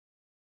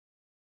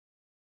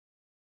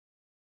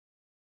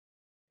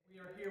We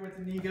are here with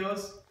the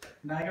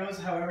Nigos,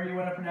 however you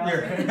want to pronounce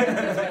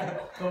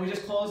it. But we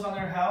just closed on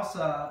their house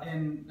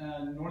in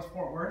North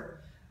Fort Worth,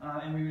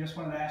 and we just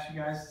wanted to ask you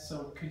guys,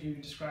 so could you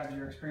describe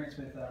your experience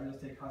with real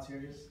estate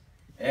concierges?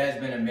 It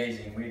has been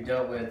amazing. We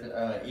dealt with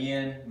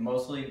Ian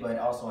mostly, but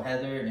also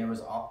Heather, and it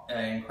was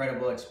an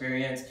incredible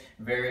experience,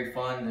 very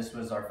fun. This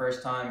was our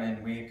first time,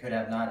 and we could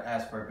have not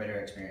asked for a better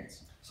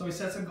experience. So we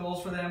set some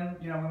goals for them,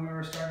 you know, when we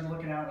were starting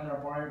looking out at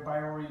our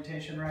buyer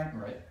orientation, right?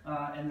 Right.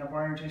 And the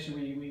buyer orientation,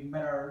 we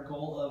met our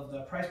goal of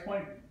the price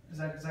point. Is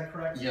that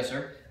correct? Yes,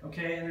 sir.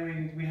 Okay, and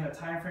then we had a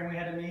time frame we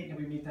had to meet. Did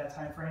we meet that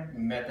time frame?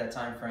 We met that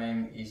time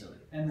frame easily.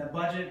 And the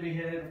budget, we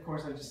hit it, of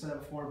course, I just said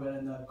it before, but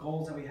in the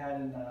goals that we had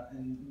and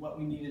what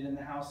we needed in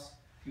the house,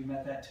 we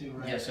met that too,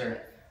 right? Yes,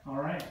 sir. All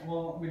right.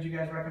 Well, would you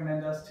guys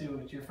recommend us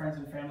to your friends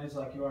and families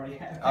like you already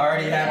have? I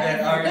already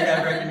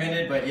have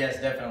recommended, but yes,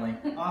 definitely.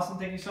 Awesome.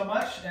 Thank you so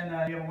much, and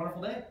you have a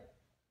wonderful day.